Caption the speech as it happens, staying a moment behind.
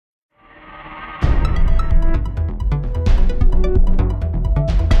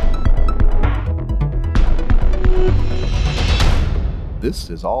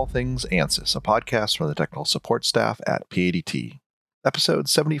This is All Things Ansys, a podcast from the technical support staff at PADT. Episode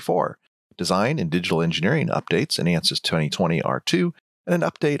 74, Design and Digital Engineering Updates in Ansys 2020 R2, and an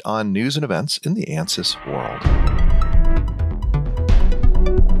update on news and events in the Ansys world.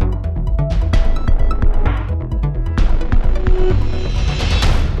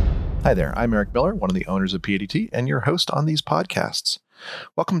 Hi there, I'm Eric Miller, one of the owners of PADT, and your host on these podcasts.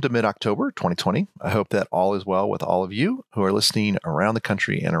 Welcome to mid-October 2020. I hope that all is well with all of you who are listening around the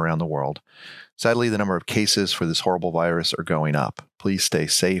country and around the world. Sadly, the number of cases for this horrible virus are going up. Please stay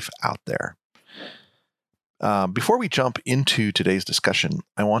safe out there. Before we jump into today's discussion,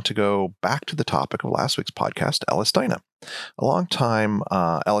 I want to go back to the topic of last week's podcast, LS Dyna. A long-time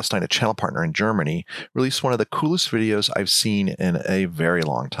LS Dyna channel partner in Germany released one of the coolest videos I've seen in a very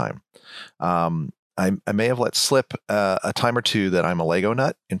long time. I may have let slip a time or two that I'm a Lego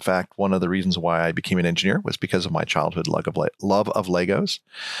nut. In fact, one of the reasons why I became an engineer was because of my childhood love of Legos.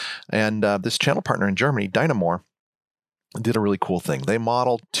 And this channel partner in Germany, Dynamore, did a really cool thing. They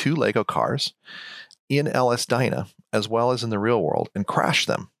modeled 2 Lego cars in LS Dyna as well as in the real world and crashed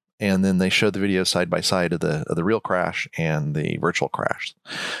them. And then they showed the video side by side of the real crash and the virtual crash.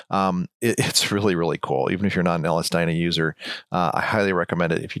 It's really, really cool. Even if you're not an LS Dyna user, I highly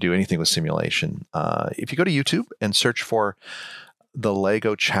recommend it if you do anything with simulation. If you go to YouTube and search for the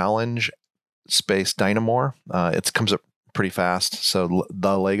Lego Challenge space Dynamore, it comes up pretty fast. So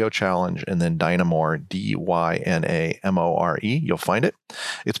the Lego Challenge and then Dynamore, Dynamore, you'll find it.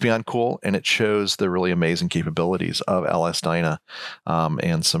 It's beyond cool, and it shows the really amazing capabilities of LS Dyna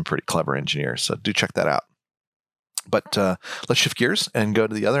and some pretty clever engineers. So do check that out. But let's shift gears and go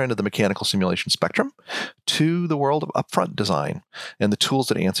to the other end of the mechanical simulation spectrum to the world of upfront design and the tools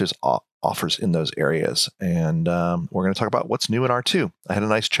that Ansys offers in those areas. And we're going to talk about what's new in R2. I had a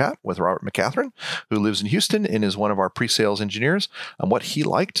nice chat with Robert McCatherine, who lives in Houston and is one of our pre-sales engineers, on what he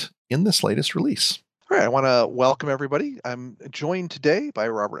liked in this latest release. All right, I want to welcome everybody. I'm joined today by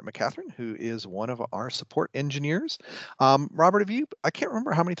Robert McCatherine, who is one of our support engineers. Robert, I can't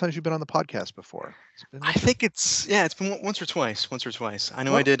remember how many times you've been on the podcast before. I think it's been once or twice. I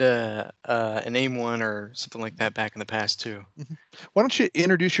know I did an AIM one or something like that back in the past too. Mm-hmm. Why don't you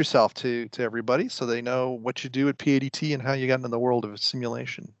introduce yourself to everybody so they know what you do at PADT and how you got into the world of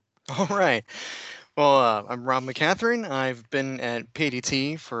simulation? All right. Well, I'm Rob McCatherine. I've been at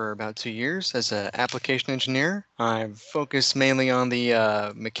PADT for about 2 years as an application engineer. I've focused mainly on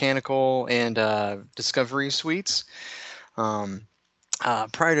the mechanical and discovery suites.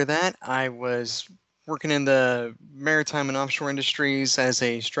 Prior to that, I was working in the maritime and offshore industries as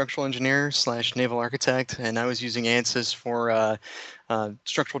a structural engineer / naval architect, and I was using Ansys for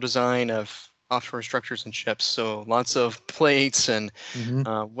structural design of offshore structures and ships. So lots of plates and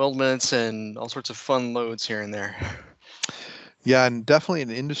weldments and all sorts of fun loads here and there. Yeah, and definitely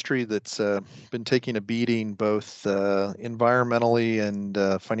an industry that's been taking a beating both environmentally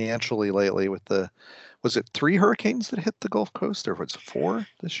and financially lately with was it 3 hurricanes that hit the Gulf Coast, or was it 4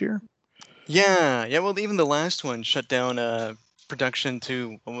 this year? Yeah. Well, even the last one shut down production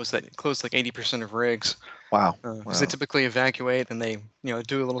to almost close to like 80% of rigs. Wow. Because they typically evacuate and they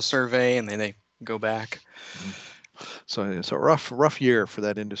do a little survey and then they go back. So rough year for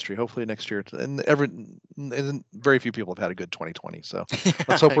that industry. Hopefully next year, and very few people have had a good 2020. So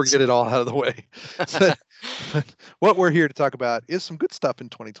let's hope we get it all out of the way. So, what we're here to talk about is some good stuff in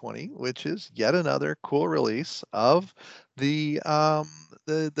 2020, which is yet another cool release of the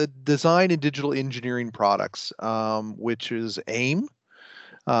design and digital engineering products, which is AIM,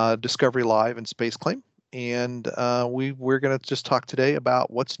 Discovery Live, and Space Claim. And we're going to just talk today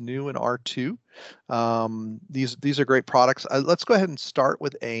about what's new in R2. These are great products. Let's go ahead and start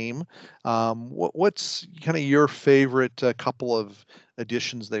with AIM. What's kind of your favorite couple of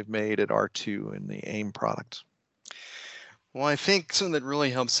additions they've made at R2 in the AIM product? Well, I think something that really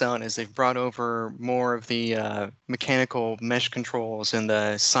helps out is they've brought over more of the mechanical mesh controls and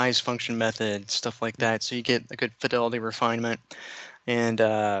the size function method, stuff like that. So you get a good fidelity refinement.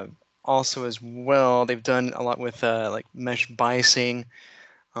 And also as well, they've done a lot with like mesh biasing.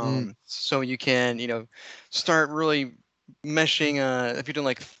 So you can, start really meshing if you're doing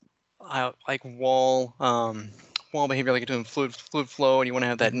like wall behavior, like you're doing fluid flow, and you want to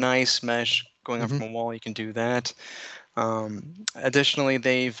have that nice mesh going up from a wall, you can do that. Additionally,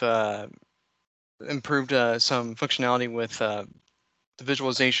 they've improved some functionality with the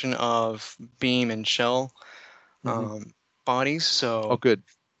visualization of beam and shell bodies. So good.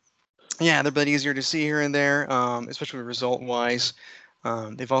 Yeah, they're a bit easier to see here and there, especially result-wise.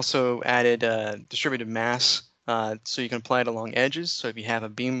 They've also added distributed mass, so you can apply it along edges. So if you have a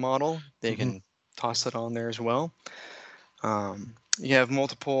beam model, they can toss it on there as well. You have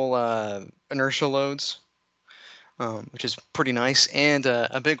multiple inertia loads, which is pretty nice. And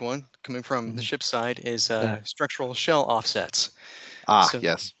a big one coming from the Hmm. ship side is Yeah. structural shell offsets. Ah, So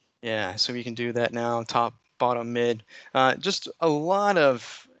yes. yeah, so we can do that now, top, bottom, mid. Just a lot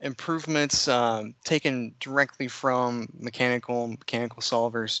of improvements taken directly from mechanical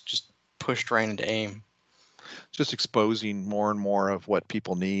solvers, just pushed right into AIM. Just exposing more and more of what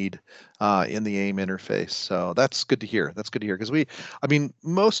people need in the AIM interface. So that's good to hear. That's good to hear because I mean,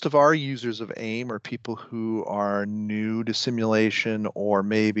 most of our users of AIM are people who are new to simulation or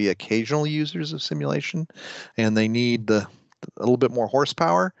maybe occasional users of simulation, and they need a little bit more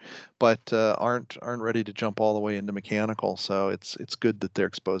horsepower, but aren't ready to jump all the way into mechanical. So it's good that they're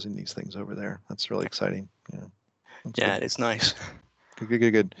exposing these things over there. That's really exciting. Yeah, that's Yeah, good. it's nice. Good, good,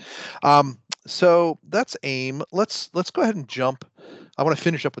 good, good. So that's AIM. Let's go ahead and jump. I want to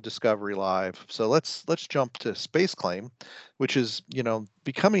finish up with Discovery Live. So let's jump to Space Claim, which is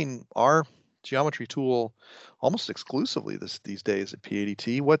becoming our geometry tool almost exclusively these days at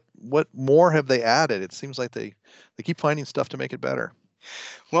PADT. What more have they added? It seems like they keep finding stuff to make it better.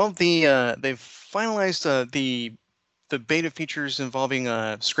 Well, they've finalized the beta features involving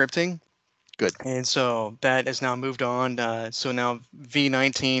scripting. Good. And so that has now moved on. So now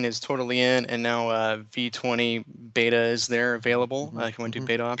V19 is totally in, and now V20 beta is there available Hmm. if you want to do Hmm.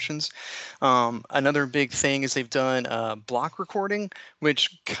 beta options. Another big thing is they've done block recording,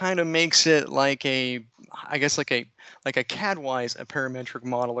 which kind of makes it like I guess like a CAD-wise a parametric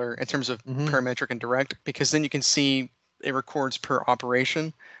modeler in terms of Hmm. parametric and direct, because then you can see it records per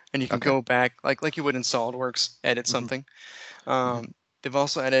operation, and you can Okay. go back like you would in SolidWorks, edit Hmm. something. Hmm. They've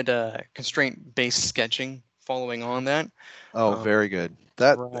also added constraint-based sketching following on that. Oh, Um, very good.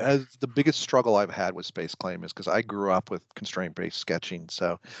 That right. as the biggest struggle I've had with Space Claim is because I grew up with constraint-based sketching,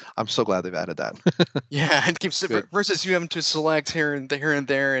 so I'm so glad they've added that. Yeah, it keeps it Good. versus you having to select here and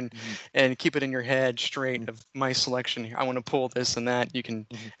there Hmm. and keep it in your head straight Hmm. of my selection here. I want to pull this and that. You can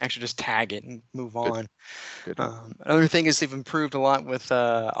Hmm. actually just tag it and move Good. on. Good. Another thing is they've improved a lot with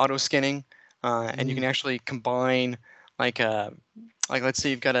auto scanning, and you Hmm. can actually combine like like let's say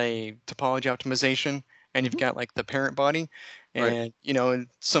you've got a topology optimization and you've Hmm. got like the parent body, Right. and in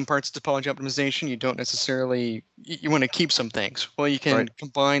some parts of topology optimization you don't necessarily you want to keep some things. Well, you Right. can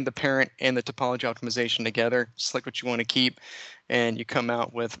combine the parent and the topology optimization together, select what you want to keep, and you come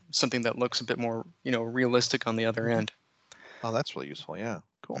out with something that looks a bit more realistic on the other Hmm. end. Oh, that's really useful. Yeah.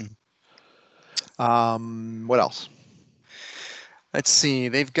 Cool. Mm. What else? Let's see.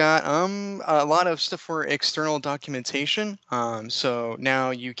 They've got a lot of stuff for external documentation. So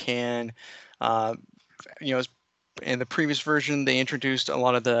now you can, uh, as in the previous version, they introduced a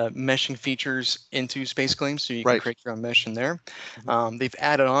lot of the meshing features into Space Claim, so you can Right. create your own mesh in there. Hmm. They've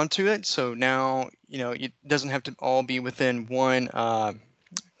added on to it, so now it doesn't have to all be within one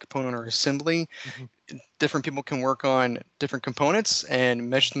component or assembly. Hmm. Different people can work on different components and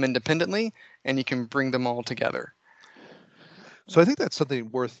mesh them independently, and you can bring them all together. So I think that's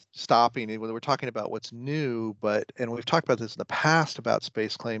something worth stopping. When we're talking about what's new, and we've talked about this in the past about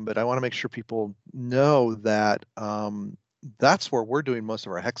Space Claim, but I want to make sure people know that that's where we're doing most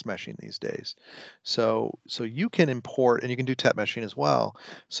of our hex meshing these days. So you can import and you can do tap meshing as well.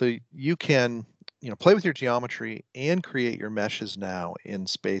 So you can play with your geometry and create your meshes now in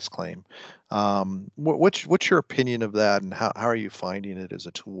Space Claim. What's your opinion of that, and how are you finding it as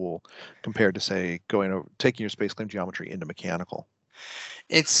a tool compared to say taking your Space Claim geometry into mechanical?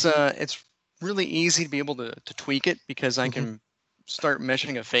 It's really easy to be able to tweak it because I Hmm. can start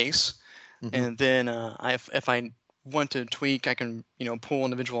meshing a face, Hmm. and then if I want to tweak, I can pull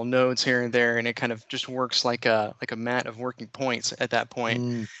individual nodes here and there, and it kind of just works like a mat of working points at that point.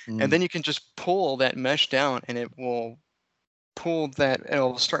 And Mm. then you can just pull that mesh down, and it will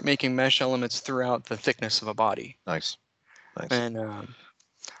it'll start making mesh elements throughout the thickness of a body. Nice, nice.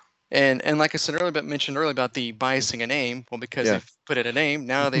 And and like I said earlier, but mentioned earlier about the Mm. biasing a name, well, because Yeah, they've put it a name,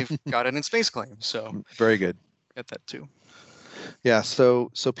 now they've got it in Space Claim. So very good. got that too. Yeah, so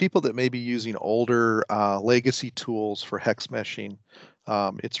people that may be using older legacy tools for hex meshing,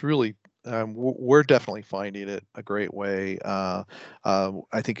 it's really we're definitely finding it a great way. I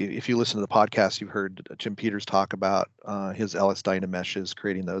think if you listen to the podcast, you've heard Jim Peters talk about his LS Dynameshes,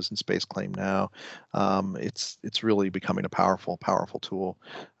 creating those in Space Claim now. It's really becoming a powerful tool,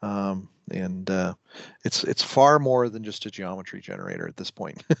 and it's far more than just a geometry generator at this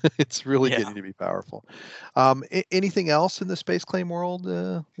point. It's really Yeah. getting to be powerful. Anything else in the space claim world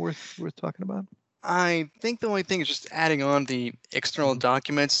worth talking about? I think the only thing is just adding on the external Hmm.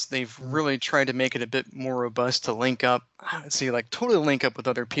 documents. They've Hmm. really tried to make it a bit more robust to link up, let's see, like totally link up with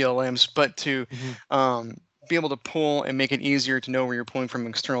other PLMs, but to Hmm. be able to pull and make it easier to know where you're pulling from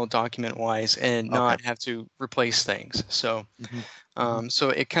external document wise and Okay. not have to replace things. So, Hmm. Hmm. so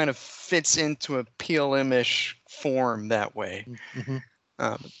it kind of fits into a PLM-ish form that way. Hmm.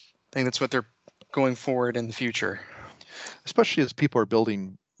 I think that's what they're going forward in the future. Especially as people are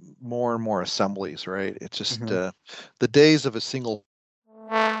building more and more assemblies, right? It's just Hmm. the days of a single.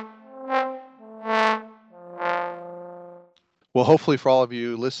 Well, hopefully for all of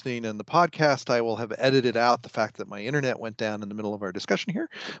you listening in the podcast, I will have edited out the fact that my internet went down in the middle of our discussion here,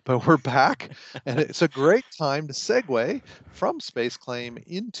 but we're back, and it's a great time to segue from SpaceClaim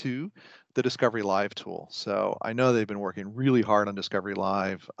into the Discovery Live tool. So I know they've been working really hard on Discovery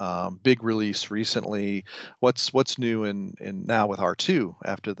Live. Big release recently. What's new in now with R2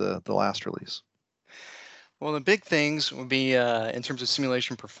 after the last release? Well, the big things would be in terms of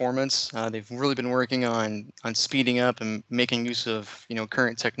simulation performance. They've really been working on speeding up and making use of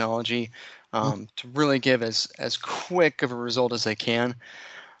current technology Mm, to really give as quick of a result as they can.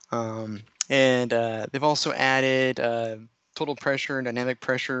 And they've also added total pressure and dynamic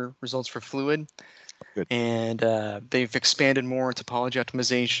pressure results for fluid. good. And they've expanded more on topology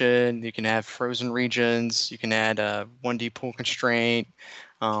optimization. You can have frozen regions. You can add 1D pool constraint.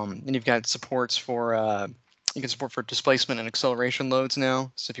 And you've got supports for you can support for displacement and acceleration loads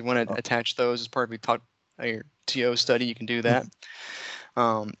now. So if you want to Oh, attach those as part of your TO study, you can do that.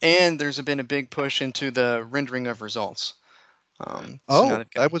 mhm. And there's been a big push into the rendering of results. So now Oh, they've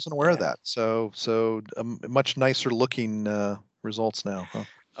got I wasn't aware of yeah. that. So much nicer looking results now, huh?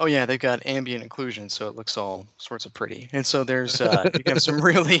 Oh yeah, they've got ambient occlusion, so it looks all sorts of pretty. And so there's you can have some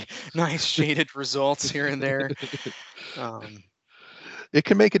really nice shaded results here and there. Um, It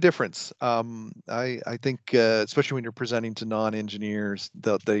can make a difference. I think, especially when you're presenting to non-engineers,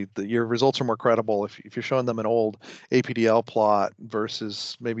 your results are more credible if you're showing them an old APDL plot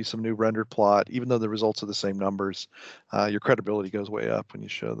versus maybe some new rendered plot. Even though the results are the same numbers, your credibility goes way up when you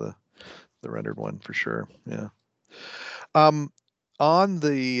show the rendered one for sure. Yeah. Um, on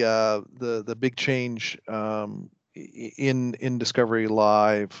the big change in Discovery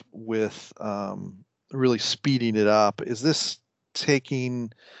Live with really speeding it up, is this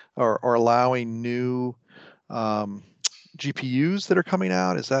taking or allowing new um, GPUs that are coming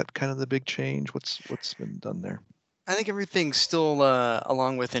out? Is that kind of the big change? What's been done there? I think everything's still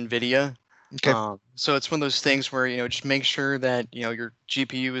along with NVIDIA. Okay. So it's one of those things where just make sure that your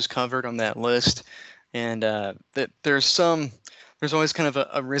GPU is covered on that list, and that there's always kind of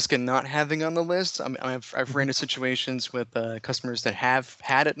a risk in not having on the list. I've ran Hmm. into situations with customers that have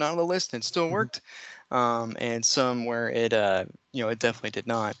had it not on the list and it still Hmm. worked, and some where it it definitely did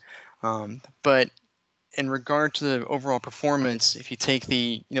not. But in regard to the overall performance, if you take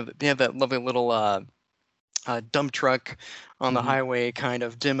they have that lovely little dump truck on the Hmm. highway kind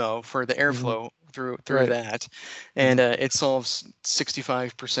of demo for the Hmm. airflow through Right. that, Hmm. and it solves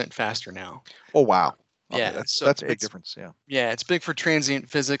 65% faster now. Oh wow. Okay, Yeah, so that's a big difference. Yeah. it's big for transient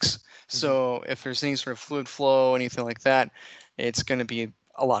physics. Hmm. So if there's any sort of fluid flow, anything like that, it's going to be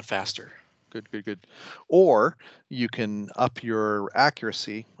a lot faster. Good, good, good. Or you can up your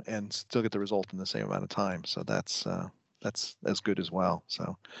accuracy and still get the result in the same amount of time. So that's as good as well.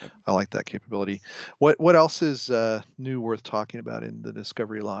 So I like that capability. What else is new worth talking about in the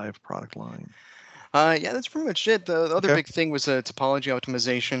Discovery Live product line? Yeah, that's pretty much it. The other Okay. big thing was topology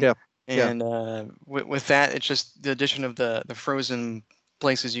optimization, Yeah. Yeah. and with that, it's just the addition of the frozen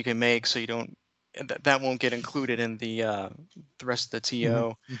places you can make, so you don't that won't get included in the rest of the Hmm.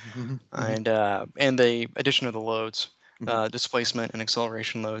 TO, Hmm. Hmm. and the addition of the loads, Hmm. displacement and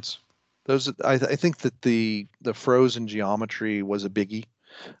acceleration loads. Those I think that the frozen geometry was a biggie.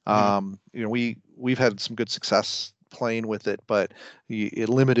 Hmm. We've had some good success playing with it, but it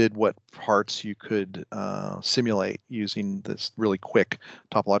limited what parts you could simulate using this really quick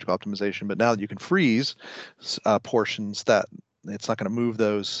topological optimization. But now that you can freeze portions that it's not going to move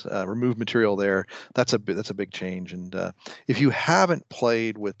those remove material there. That's a big change. And if you haven't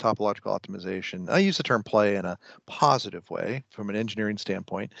played with topological optimization, I use the term play in a positive way from an engineering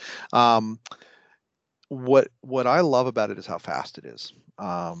standpoint. Um, what I love about it is how fast it is,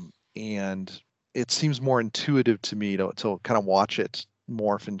 and it seems more intuitive to me to kind of watch it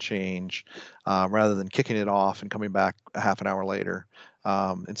morph and change, rather than kicking it off and coming back a half an hour later,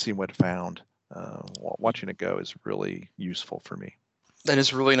 and seeing what it found. Watching it go is really useful for me. That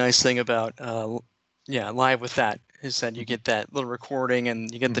is a really nice thing about yeah, live with that is that you Hmm. get that little recording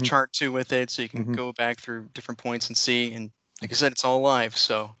and you get the Hmm. chart too with it, so you can Hmm. go back through different points and see. And like I said, it's all live,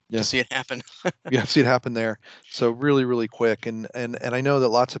 so to see it happen. Yeah, I've seen it happen there. So really, really quick, and I know that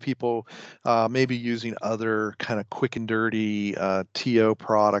lots of people may be using other kind of quick and dirty TO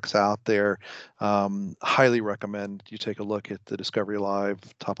products out there. Highly recommend you take a look at the Discovery Live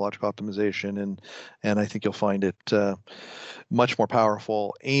topological optimization, and I think you'll find it much more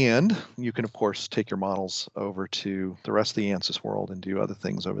powerful. And you can, of course, take your models over to the rest of the Ansys world and do other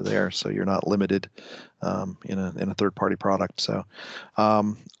things over there, so you're not limited in a third-party product. So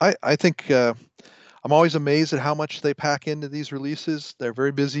I think. I'm always amazed at how much they pack into these releases. They're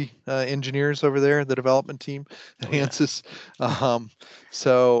very busy engineers over there, the development team at Oh yeah. Ansys.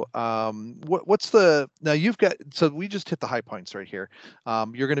 What's the now? You've got so we just hit the high points right here.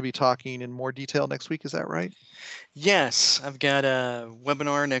 You're going to be talking in more detail next week. Is that right? Yes, I've got a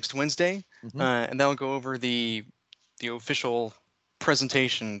webinar next Wednesday, Mm-hmm. and that'll go over the official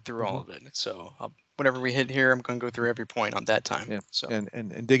presentation through all Mm-hmm. of it. So whenever we hit here, I'm going to go through every point on that time. Yeah, So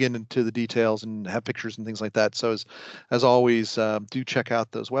and dig into the details and have pictures and things like that. So as always, do check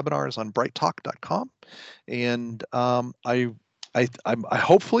out those webinars on brighttalk.com. And I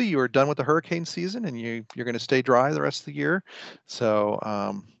hopefully you are done with the hurricane season and you're going to stay dry the rest of the year. So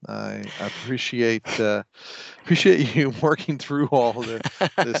I appreciate you working through all of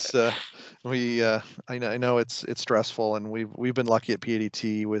this. I know it's stressful, and we've been lucky at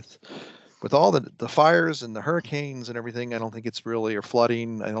PADT with all the fires and the hurricanes and everything. I don't think it's really or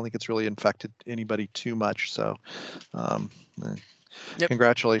flooding. I don't think it's really infected anybody too much. So um, uh, yep.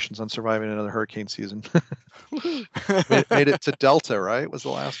 congratulations on surviving another hurricane season. Woohoo. made it to Delta, right? Was the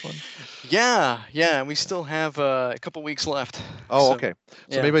last one? Yeah, and we still have a couple weeks left. Oh, So okay. So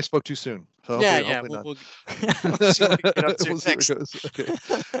yeah, maybe I spoke too soon. So yeah. hopefully not. We'll see what we get up to We'll see where it next. goes. Okay.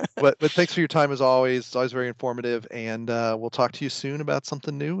 But thanks for your time as always. It's always very informative, and we'll talk to you soon about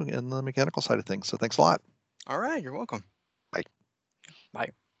something new in the mechanical side of things. So thanks a lot. All right, you're welcome. Bye. Bye.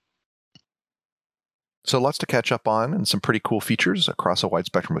 So lots to catch up on and some pretty cool features across a wide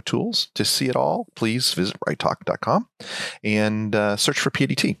spectrum of tools. To see it all, please visit brighttalk.com and search for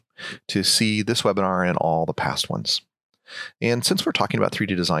PADT to see this webinar and all the past ones. And since we're talking about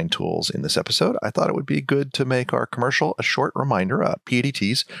 3D design tools in this episode, I thought it would be good to make our commercial a short reminder of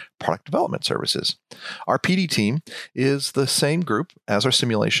PADT's product development services. Our PD team is the same group as our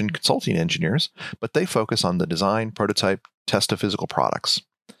simulation consulting engineers, but they focus on the design, prototype, test of physical products.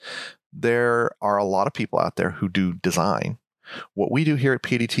 There are a lot of people out there who do design. What we do here at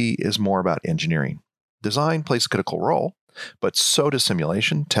PADT is more about engineering. Design plays a critical role, but so does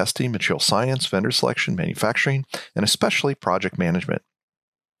simulation, testing, material science, vendor selection, manufacturing, and especially project management.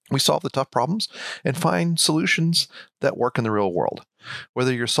 We solve the tough problems and find solutions that work in the real world.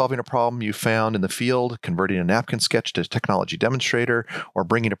 Whether you're solving a problem you found in the field, converting a napkin sketch to a technology demonstrator, or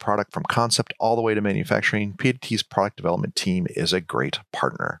bringing a product from concept all the way to manufacturing, PADT's product development team is a great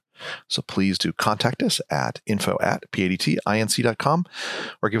partner. So please do contact us at info@padtinc.com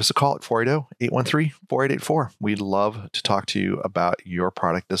or give us a call at 480-813-4884. We'd love to talk to you about your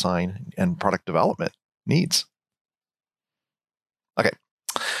product design and product development needs. Okay,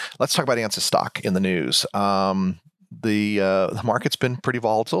 let's talk about Ansys stock in the news. The market's been pretty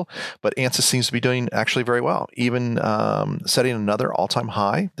volatile, but Ansys seems to be doing actually very well, even setting another all-time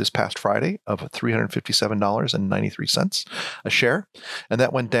high this past Friday of $357.93 a share, and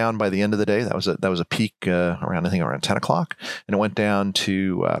that went down by the end of the day. That was a peak around 10 o'clock, and it went down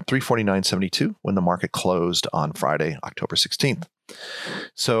to $349.72 when the market closed on Friday, October 16th.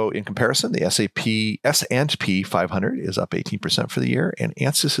 So in comparison, the S&P 500 is up 18% for the year, and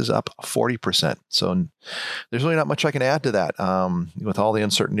Ansys is up 40%. So there's really not much I can add to that. With all the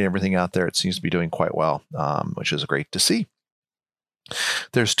uncertainty and everything out there, it seems to be doing quite well, which is great to see.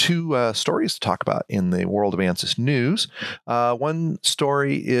 There's two stories to talk about in the world of Ansys news. One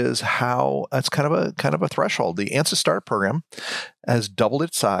story is how it's kind of a threshold. The Ansys Startup Program has doubled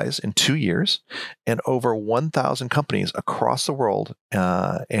its size in 2 years, and over 1,000 companies across the world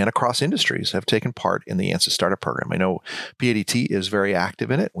and across industries have taken part in the Ansys Startup Program. I know PADT is very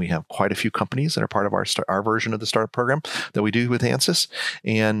active in it. We have quite a few companies that are part of our version of the Startup Program that we do with Ansys,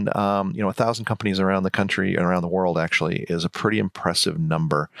 and 1,000 companies around the country and around the world actually is a pretty impressive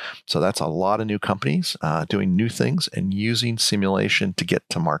number. So that's a lot of new companies doing new things and using simulation to get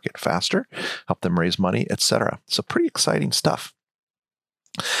to market faster, help them raise money, etc. So pretty exciting stuff.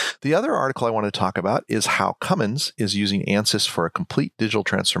 The other article I want to talk about is how Cummins is using Ansys for a complete digital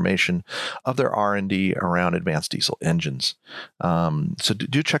transformation of their R&D around advanced diesel engines. So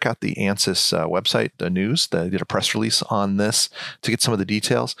do check out the Ansys website, the news. They did a press release on this to get some of the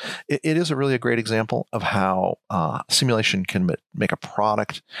details. It is a great example of how simulation can make a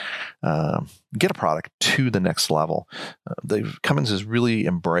product, get a product to the next level. Cummins has really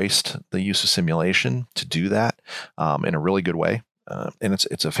embraced the use of simulation to do that in a really good way. And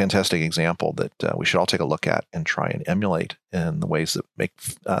it's a fantastic example that we should all take a look at and try and emulate in the ways that make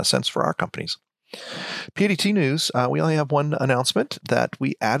sense for our companies. PADT news, we only have one announcement that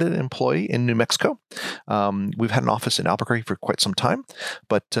we added an employee in New Mexico. We've had an office in Albuquerque for quite some time,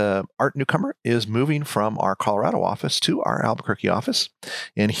 but Art Newcomer is moving from our Colorado office to our Albuquerque office,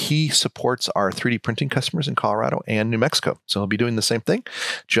 and he supports our 3D printing customers in Colorado and New Mexico. So he'll be doing the same thing,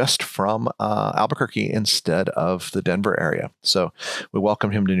 just from Albuquerque instead of the Denver area. So we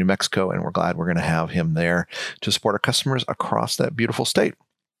welcome him to New Mexico, and we're glad we're going to have him there to support our customers across that beautiful state.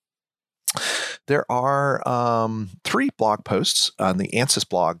 There are 3 blog posts on the Ansys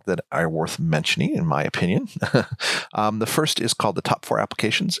blog that are worth mentioning, in my opinion. The first is called The Top 4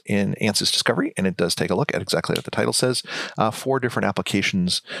 Applications in Ansys Discovery, and it does take a look at exactly what the title says. 4 different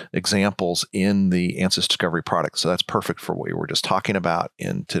applications examples in the Ansys Discovery product. So that's perfect for what we were just talking about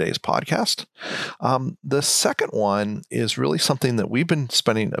in today's podcast. The second one is really something that we've been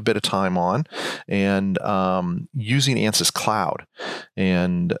spending a bit of time on, and using Ansys Cloud.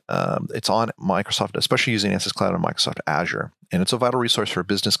 And it's on Microsoft, especially using Ansys Cloud on Microsoft Azure. And it's a vital resource for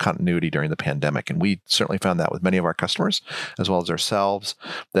business continuity during the pandemic. And we certainly found that with many of our customers, as well as ourselves,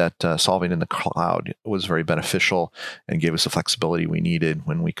 that solving in the cloud was very beneficial and gave us the flexibility we needed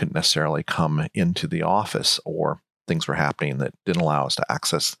when we couldn't necessarily come into the office, or things were happening that didn't allow us to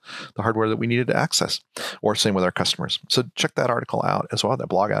access the hardware that we needed to access, or same with our customers. So check that article out as well, that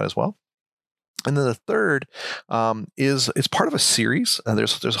blog out as well. And then the third is part of a series.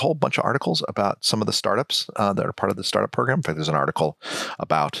 There's a whole bunch of articles about some of the startups that are part of the startup program. In fact, there's an article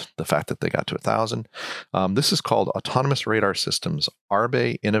about the fact that they got to 1,000. This is called Autonomous Radar Systems,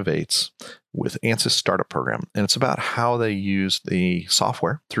 Arbe Innovates with Ansys Startup Program. And it's about how they use the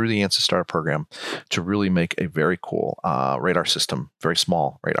software through the Ansys Startup Program to really make a very cool radar system, very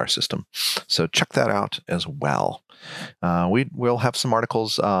small radar system. So check that out as well. We'll have some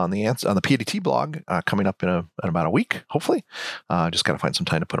articles on the PADT blog coming up in about a week, hopefully. Just got to find some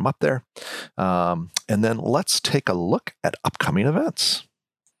time to put them up there. And then let's take a look at upcoming events.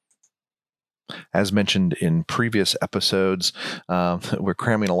 As mentioned in previous episodes, we're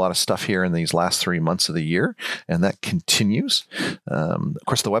cramming a lot of stuff here in these last 3 months of the year, and that continues. Of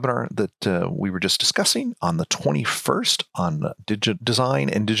course, the webinar that we were just discussing on the 21st on design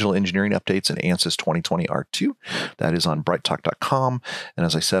and digital engineering updates in Ansys 2020 R2, that is on brighttalk.com. And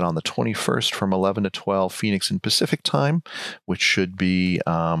as I said, on the 21st from 11 to 12 Phoenix and Pacific time, which should be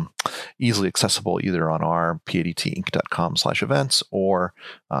easily accessible either on our padtinc.com/events or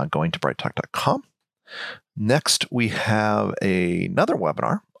going to brighttalk.com. Next, we have another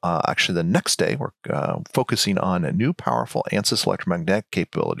webinar. Actually, the next day, we're focusing on new powerful Ansys electromagnetic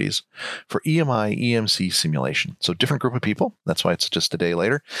capabilities for EMI EMC simulation. So different group of people. That's why it's just a day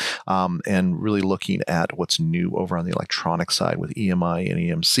later. And really looking at what's new over on the electronic side with EMI and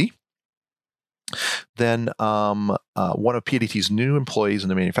EMC. Then one of PADT's new employees in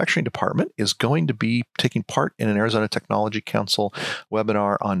the manufacturing department is going to be taking part in an Arizona Technology Council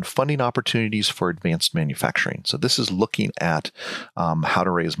webinar on funding opportunities for advanced manufacturing. So this is looking at how to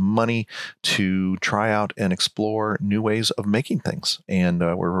raise money to try out and explore new ways of making things. And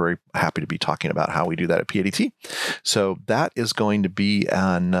we're very happy to be talking about how we do that at PADT. So that is going to be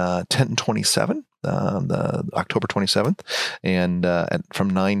on 10/27. The October 27th, and from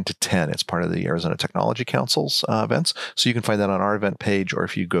 9 to 10. It's part of the Arizona Technology Council's events. So you can find that on our event page, or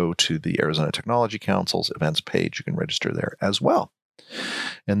if you go to the Arizona Technology Council's events page, you can register there as well.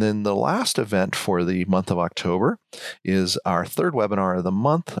 And then the last event for the month of October is our third webinar of the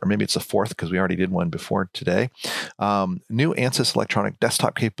month, or maybe it's the fourth because we already did one before today. New Ansys electronic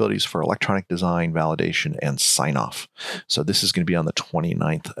desktop capabilities for electronic design, validation, and sign-off. So this is going to be on the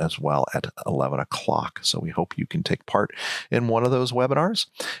 29th as well at 11 o'clock. So we hope you can take part in one of those webinars.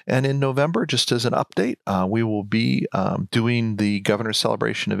 And in November, just as an update, we will be doing the Governor's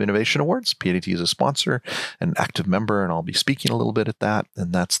Celebration of Innovation Awards. PADT is a sponsor, an active member, and I'll be speaking a little bit at that.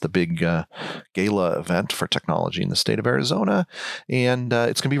 And that's the big gala event for technology in the state of Arizona. And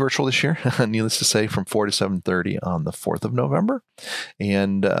it's going to be virtual this year, needless to say, from 4 to 7:30 on the 4th of November.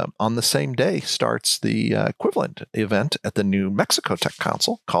 And on the same day starts the equivalent event at the New Mexico Tech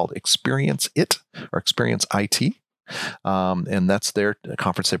Council called Experience IT. And that's their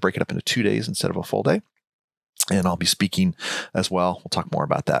conference. They break it up into 2 days instead of a full day. And I'll be speaking as well. We'll talk more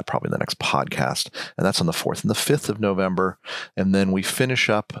about that probably in the next podcast. And that's on the 4th and the 5th of November. And then we finish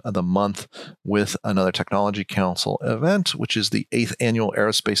up the month with another Technology Council event, which is the 8th Annual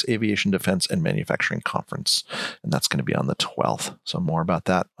Aerospace Aviation Defense and Manufacturing Conference. And that's going to be on the 12th. So more about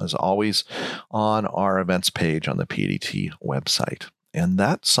that, as always, on our events page on the PADT website. And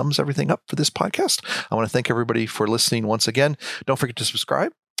that sums everything up for this podcast. I want to thank everybody for listening once again. Don't forget to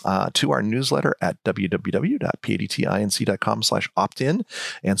subscribe to our newsletter at www.padtinc.com/opt-in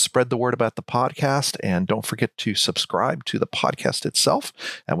and spread the word about the podcast. And don't forget to subscribe to the podcast itself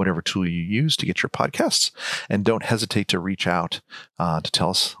at whatever tool you use to get your podcasts. And don't hesitate to reach out to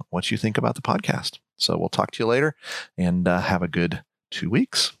tell us what you think about the podcast. So we'll talk to you later, and have a good 2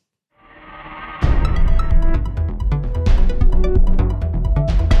 weeks.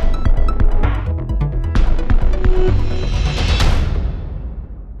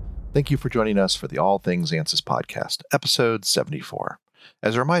 Thank you for joining us for the All Things Ansys podcast, episode 74.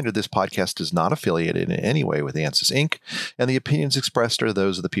 As a reminder, this podcast is not affiliated in any way with Ansys Inc., and the opinions expressed are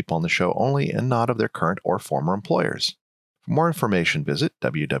those of the people on the show only and not of their current or former employers. For more information, visit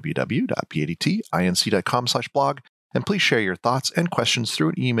www.padtinc.com/blog, and please share your thoughts and questions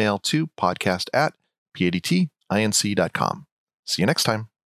through an email to podcast@padtinc.com. See you next time.